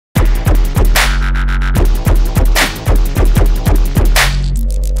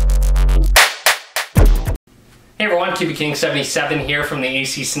everyone, KBKing77 here from the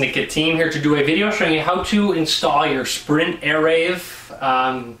AC Syndicate team, here to do a video showing you how to install your Sprint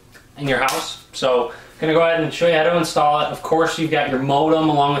AIRAVE in your house. So I'm going to go ahead and show you how to install it. Of course, you've got your modem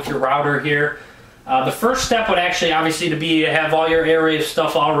along with your router here. The first step would actually obviously to have all your AIRAVE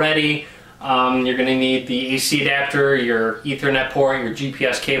stuff all ready. You're going to need the AC adapter, your Ethernet port, your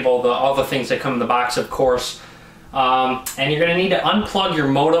GPS cable, all the things that come in the box, of course. And you're going to need to unplug your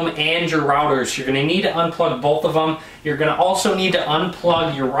modem and your routers. You're going to need to unplug both of them. You're going to also need to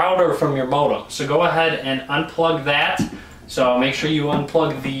unplug your router from your modem. So go ahead and unplug that. So make sure you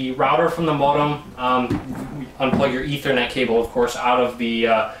unplug the router from the modem. Unplug your Ethernet cable, of course, out of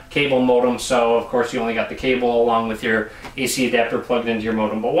the cable modem. So of course you only got the cable along with your AC adapter plugged into your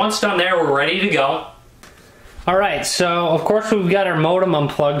modem. But once done there, we're ready to go. Alright, so of course we've got our modem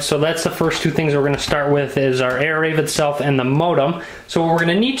unplugged, so that's the first two things we're going to start with is our AIRAVE itself and the modem. So what we're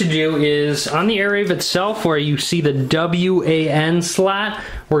going to need to do is, on the AIRAVE itself where you see the WAN slot,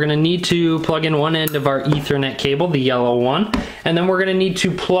 we're going to need to plug in one end of our Ethernet cable, the yellow one, and then we're going to need to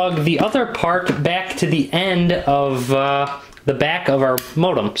plug the other part back to the end of the back of our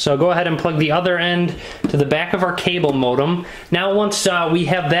modem. So go ahead and plug the other end to the back of our cable modem. Now once we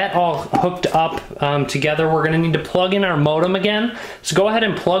have that all hooked up together, we're going to need to plug in our modem again. So go ahead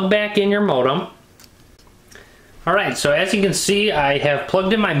and plug back in your modem. Alright, so as you can see, I have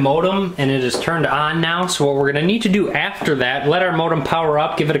plugged in my modem and it is turned on now. So what we're going to need to do after that, let our modem power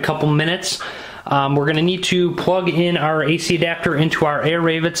up, give it a couple minutes. We're going to need to plug in our AC adapter into our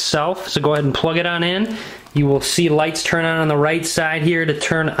AIRAVE itself. So go ahead and plug it on in. You will see lights turn on the right side here to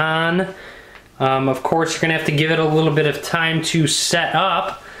turn on. Of course, you're going to have to give it a little bit of time to set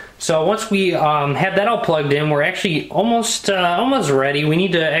up. So once we have that all plugged in, we're actually almost ready. We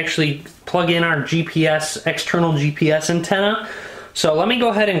need to actually plug in our GPS, external GPS antenna. So let me go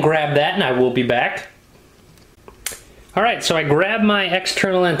ahead and grab that and I will be back. Alright, so I grabbed my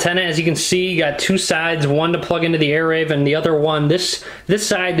external antenna. As you can see, you got two sides, one to plug into the AIRAVE and the other one, this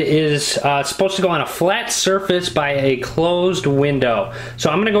side is supposed to go on a flat surface by a closed window. So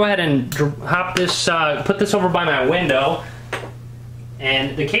I'm going to go ahead and put this over by my window.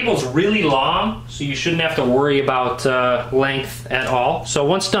 And the cable's really long, so you shouldn't have to worry about length at all. So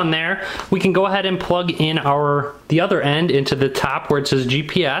once done there, we can go ahead and plug in the other end into the top where it says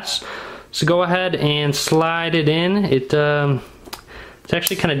GPS. So go ahead and slide it in. It's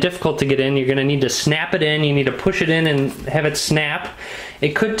actually kind of difficult to get in. You're going to need to snap it in. You need to push it in and have it snap.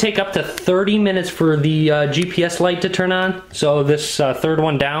 It could take up to 30 minutes for the GPS light to turn on. So this third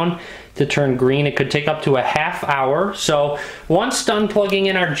one down to turn green, it could take up to a half hour. So once done plugging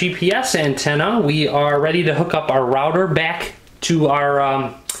in our GPS antenna, we are ready to hook up our router back to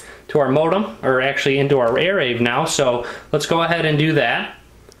our modem, or actually into our AIRAVE now. So let's go ahead and do that.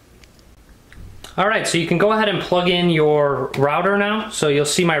 Alright, so you can go ahead and plug in your router now. So you'll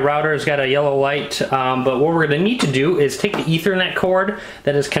see my router has got a yellow light, but what we're going to need to do is take the Ethernet cord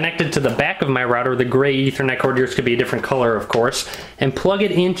that is connected to the back of my router, the gray Ethernet cord, yours could be a different color of course, and plug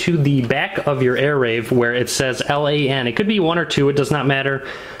it into the back of your AIRAVE where it says LAN. It could be one or two, it does not matter.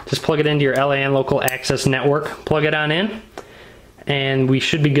 Just plug it into your LAN, local access network, plug it on in. And we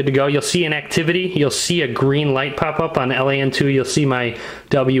should be good to go. You'll see an activity. You'll see a green light pop up on LAN2. You'll see my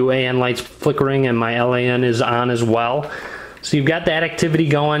WAN lights flickering and my LAN is on as well. So you've got that activity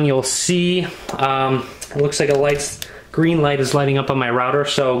going. You'll see it looks like a green light is lighting up on my router.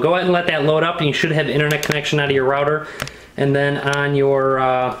 So go ahead and let that load up and you should have internet connection out of your router. And then on your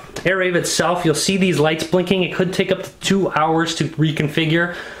AIRAVE itself, you'll see these lights blinking. It could take up to 2 hours to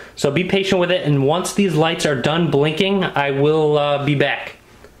reconfigure. So be patient with it, and once these lights are done blinking, I will be back.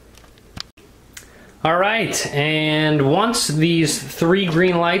 Alright, and once these three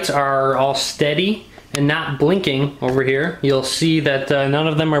green lights are all steady and not blinking over here, you'll see that none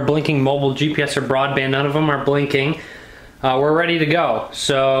of them are blinking mobile, GPS, or broadband, none of them are blinking. We're ready to go.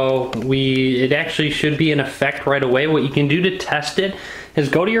 So it actually should be in effect right away. What you can do to test it is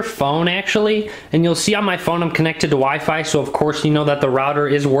go to your phone actually, and you'll see on my phone I'm connected to Wi-Fi, so of course you know that the router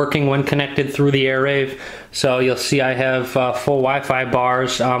is working when connected through the AIRAVE. So you'll see I have full Wi-Fi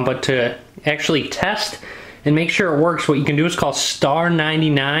bars, but to actually test and make sure it works, what you can do is call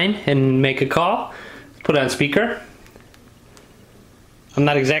 *99 and make a call. Put it on speaker. I'm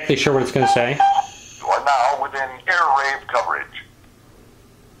not exactly sure what it's going to say. You are now within AIRAVE coverage.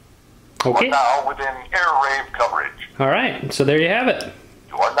 Okay. You are now within AIRAVE coverage. Alright, so there you have it.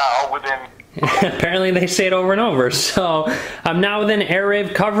 You are now within... Apparently they say it over and over. So I'm now within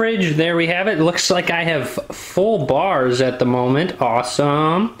AIRAVE coverage. There we have it. Looks like I have full bars at the moment.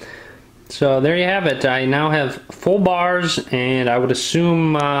 Awesome. So there you have it. I now have full bars, and I would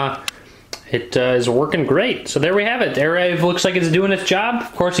assume it is working great. So there we have it. AIRAVE looks like it's doing its job.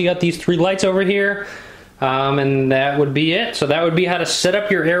 Of course, you got these 3 lights over here. And that would be it. So that would be how to set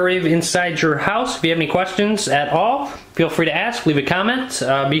up your AIRAVE inside your house. If you have any questions at all, feel free to ask, leave a comment.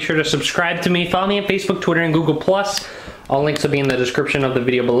 Be sure to subscribe to me, follow me on Facebook, Twitter, and Google+. All links will be in the description of the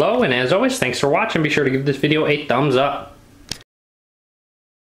video below. And as always, thanks for watching. Be sure to give this video a thumbs up.